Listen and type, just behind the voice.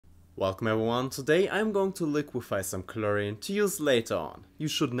Welcome everyone, today I'm going to liquefy some chlorine to use later on. You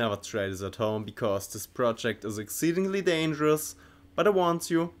should never try this at home because this project is exceedingly dangerous, but I want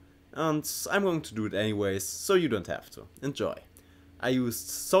you, and I'm going to do it anyways, so you don't have to. Enjoy. I used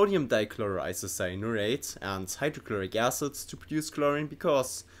sodium dichloroisocyanurate and hydrochloric acid to produce chlorine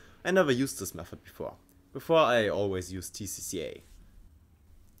because I never used this method before. Before I always used TCCA.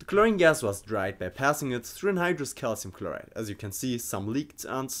 The chlorine gas was dried by passing it through anhydrous calcium chloride. As you can see, some leaked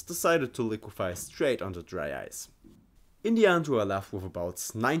and decided to liquefy straight onto dry ice. In the end we were left with about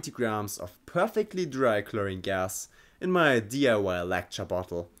 90 grams of perfectly dry chlorine gas in my DIY lecture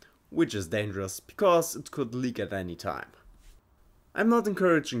bottle, which is dangerous because it could leak at any time. I'm not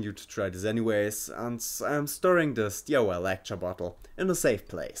encouraging you to try this anyways, and I'm storing this DIY lecture bottle in a safe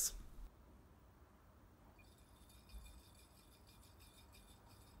place.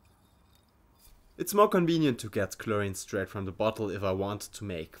 It's more convenient to get chlorine straight from the bottle if I want to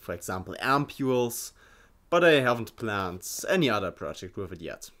make, for example, ampules, but I haven't planned any other project with it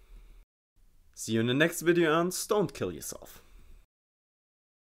yet. See you in the next video and don't kill yourself.